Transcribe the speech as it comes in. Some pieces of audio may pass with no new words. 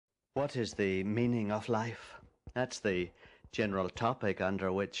What is the meaning of life? That's the general topic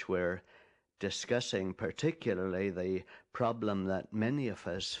under which we're discussing, particularly the problem that many of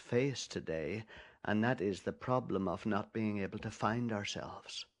us face today, and that is the problem of not being able to find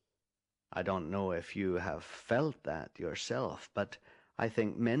ourselves. I don't know if you have felt that yourself, but I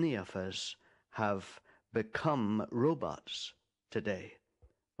think many of us have become robots today.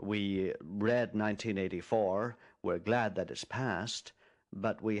 We read 1984, we're glad that it's passed,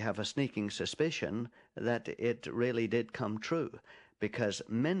 but we have a sneaking suspicion that it really did come true, because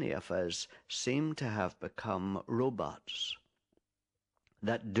many of us seem to have become robots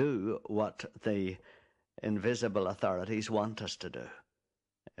that do what the invisible authorities want us to do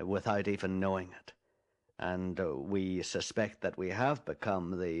without even knowing it. And we suspect that we have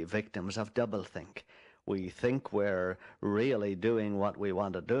become the victims of doublethink. We think we're really doing what we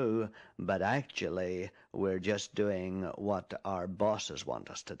want to do, but actually we're just doing what our bosses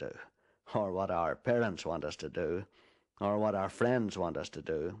want us to do, or what our parents want us to do, or what our friends want us to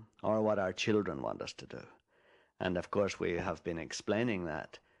do, or what our children want us to do. And of course we have been explaining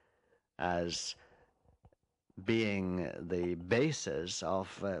that as being the basis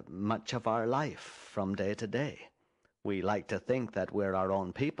of much of our life from day to day. We like to think that we're our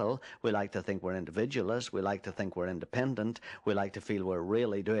own people. We like to think we're individualists. We like to think we're independent. We like to feel we're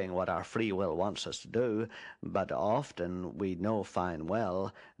really doing what our free will wants us to do. But often we know fine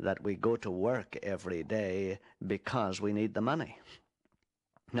well that we go to work every day because we need the money.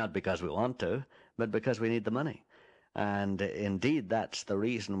 Not because we want to, but because we need the money. And indeed, that's the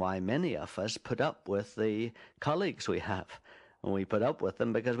reason why many of us put up with the colleagues we have. We put up with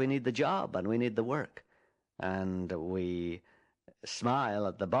them because we need the job and we need the work. And we smile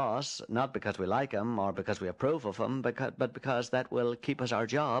at the boss, not because we like him or because we approve of him, but because that will keep us our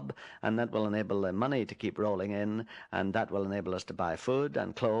job, and that will enable the money to keep rolling in, and that will enable us to buy food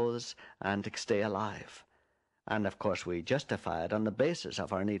and clothes and to stay alive. And of course we justify it on the basis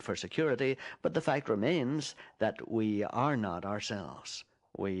of our need for security, but the fact remains that we are not ourselves.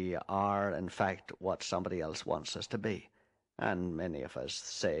 We are, in fact, what somebody else wants us to be. And many of us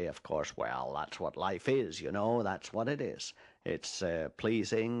say, of course, well, that's what life is, that's what it is. It's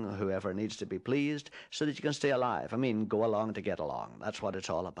pleasing whoever needs to be pleased so that you can stay alive. I mean, go along to get along. That's what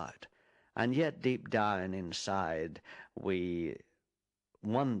it's all about. And yet, deep down inside, we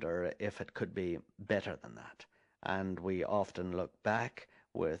wonder if it could be better than that. And we often look back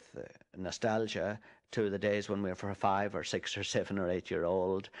with nostalgia to the days when we were 5 or 6 or 7 or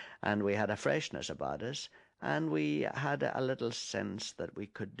 8-year-old, and we had a freshness about us, and we had a little sense that we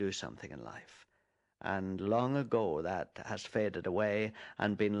could do something in life. And long ago that has faded away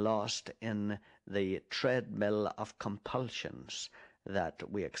and been lost in the treadmill of compulsions that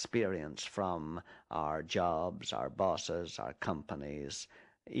we experience from our jobs, our bosses, our companies,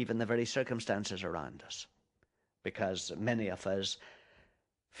 even the very circumstances around us. Because many of us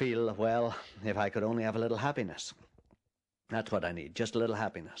feel, well, if I could only have a little happiness. That's what I need, just a little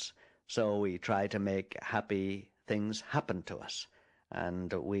happiness. So we try to make happy things happen to us.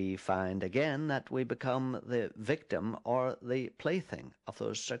 And we find again that we become the victim or the plaything of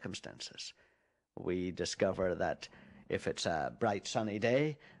those circumstances. We discover that if it's a bright sunny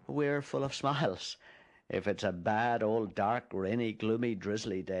day, we're full of smiles. If it's a bad, old, dark, rainy, gloomy,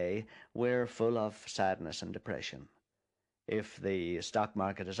 drizzly day, we're full of sadness and depression. If the stock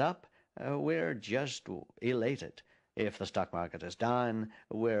market is up, we're just elated. If the stock market is down,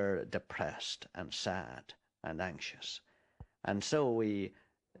 we're depressed and sad and anxious. And so we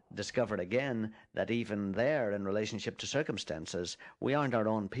discovered again that even there, in relationship to circumstances, we aren't our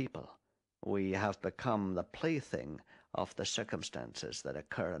own people. We have become the plaything of the circumstances that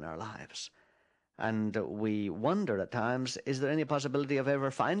occur in our lives. And we wonder at times, is there any possibility of ever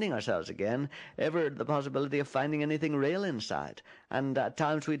finding ourselves again, ever the possibility of finding anything real inside? And at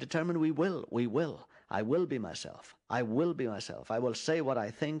times we determine we will. I will be myself. I will be myself. I will say what I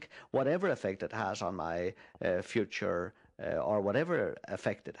think, whatever effect it has on my future or whatever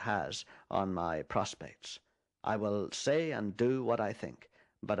effect it has on my prospects. I will say and do what I think.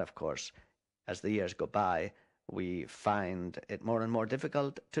 But of course, as the years go by, we find it more and more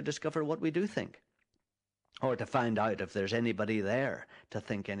difficult to discover what we do think, or to find out if there's anybody there to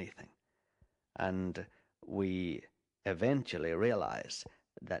think anything. And we eventually realize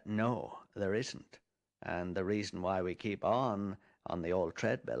that no, there isn't. And the reason why we keep on the old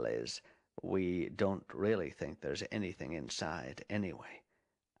treadmill is we don't really think there's anything inside anyway.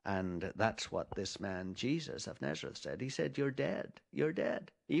 And that's what this man Jesus of Nazareth said. He said, you're dead. You're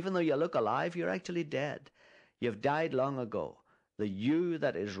dead. Even though you look alive, you're actually dead. You've died long ago. The you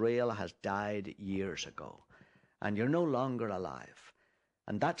that is real has died years ago. And you're no longer alive.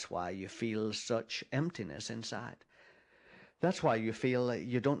 And that's why you feel such emptiness inside. That's why you feel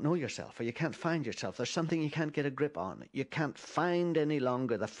you don't know yourself, or you can't find yourself. There's something you can't get a grip on. You can't find any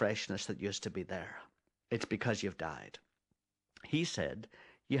longer the freshness that used to be there. It's because you've died. He said,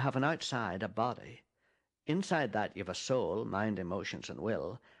 you have an outside, a body. Inside that you have a soul, mind, emotions, and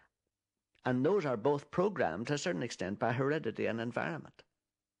will. And those are both programmed to a certain extent by heredity and environment.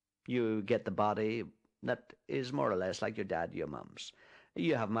 You get the body that is more or less like your dad, your mum's.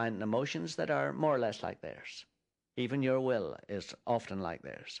 You have mind and emotions that are more or less like theirs. Even your will is often like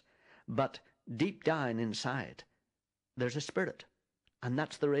theirs. But deep down inside, there's a spirit. And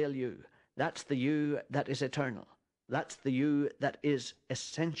that's the real you. That's the you that is eternal. That's the you that is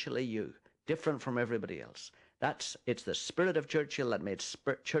essentially you, different from everybody else. It's the spirit of Churchill that made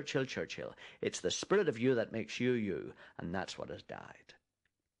Churchill Churchill. It's the spirit of you that makes you you, and that's what has died.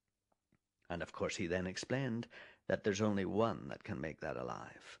 And of course he then explained that there's only one that can make that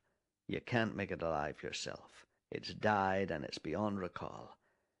alive. You can't make it alive yourself. It's died and it's beyond recall.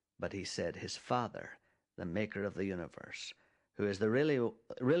 But he said his Father, the maker of the universe, who is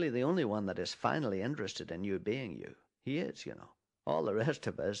really the only one that is finally interested in you being you. He is, you know. All the rest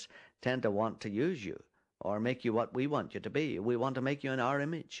of us tend to want to use you or make you what we want you to be. We want to make you in our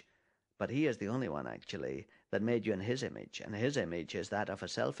image. But he is the only one, actually, that made you in his image. And his image is that of a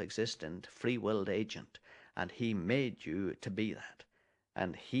self-existent, free-willed agent. And he made you to be that.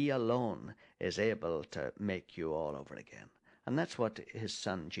 And he alone is able to make you all over again. And that's what his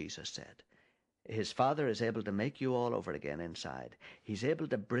son Jesus said. His Father is able to make you all over again inside. He's able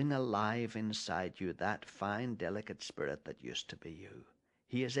to bring alive inside you that fine, delicate spirit that used to be you.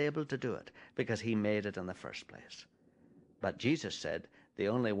 He is able to do it because he made it in the first place. But Jesus said the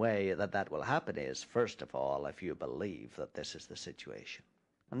only way that that will happen is, first of all, if you believe that this is the situation.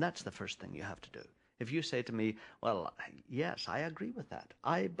 And that's the first thing you have to do. If you say to me, well, yes, I agree with that.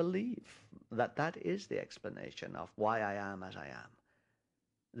 I believe that that is the explanation of why I am as I am.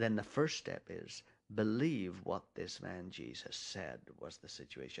 Then the first step is believe what this man Jesus said was the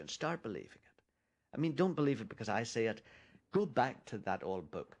situation. Start believing it. I mean, don't believe it because I say it. Go back to that old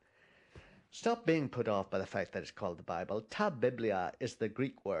book. Stop being put off by the fact that it's called the Bible. Ta Biblia is the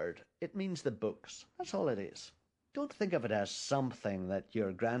Greek word. It means the books. That's all it is. Don't think of it as something that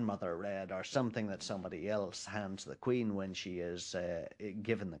your grandmother read or something that somebody else hands the Queen when she is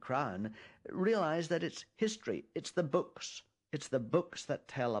given the crown. Realize that it's history. It's the books. It's the books that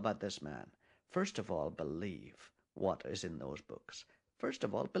tell about this man. First of all, believe what is in those books. First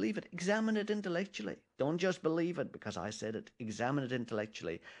of all, believe it. Examine it intellectually. Don't just believe it because I said it. Examine it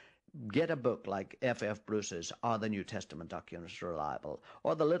intellectually. Get a book like F.F. Bruce's Are the New Testament Documents Reliable?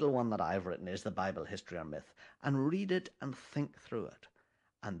 Or the little one that I've written is The Bible, History or Myth. And read it and think through it.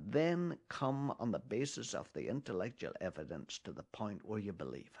 And then come on the basis of the intellectual evidence to the point where you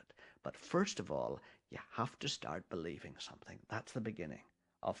believe it. But first of all, you have to start believing something. That's the beginning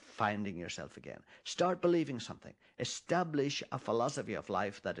of finding yourself again. Start believing something. Establish a philosophy of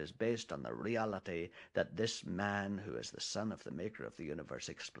life that is based on the reality that this man who is the son of the maker of the universe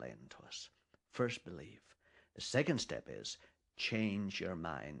explained to us. First, believe. The second step is change your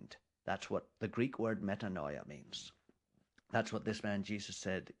mind. That's what the Greek word metanoia means. That's what this man Jesus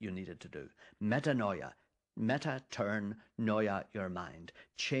said you needed to do. Metanoia. Meta, turn, noia, your mind.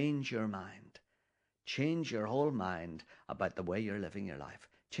 Change your mind. Change your whole mind about the way you're living your life.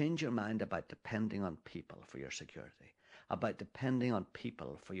 Change your mind about depending on people for your security, about depending on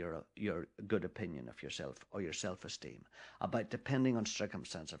people for your good opinion of yourself or your self-esteem, about depending on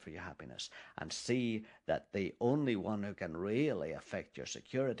circumstances for your happiness, and see that the only one who can really affect your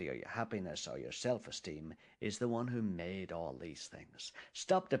security or your happiness or your self-esteem is the one who made all these things.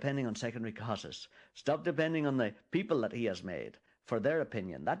 Stop depending on secondary causes. Stop depending on the people that he has made for their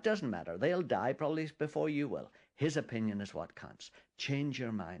opinion. That doesn't matter. They'll die probably before you will. His opinion is what counts. Change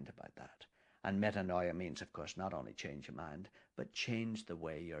your mind about that. And metanoia means, of course, not only change your mind, but change the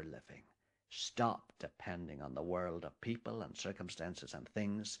way you're living. Stop depending on the world of people and circumstances and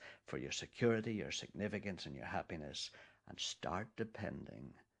things for your security, your significance, and your happiness, and start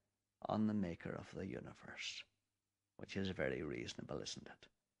depending on the maker of the universe, which is very reasonable, isn't it?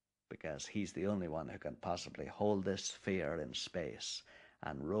 Because he's the only one who can possibly hold this sphere in space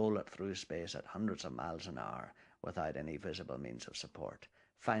and roll it through space at hundreds of miles an hour without any visible means of support.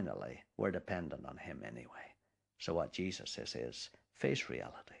 Finally, we're dependent on him anyway. So what Jesus says is, face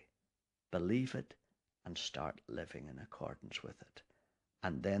reality, believe it, and start living in accordance with it.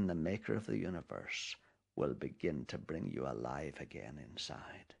 And then the maker of the universe will begin to bring you alive again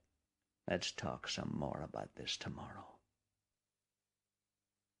inside. Let's talk some more about this tomorrow.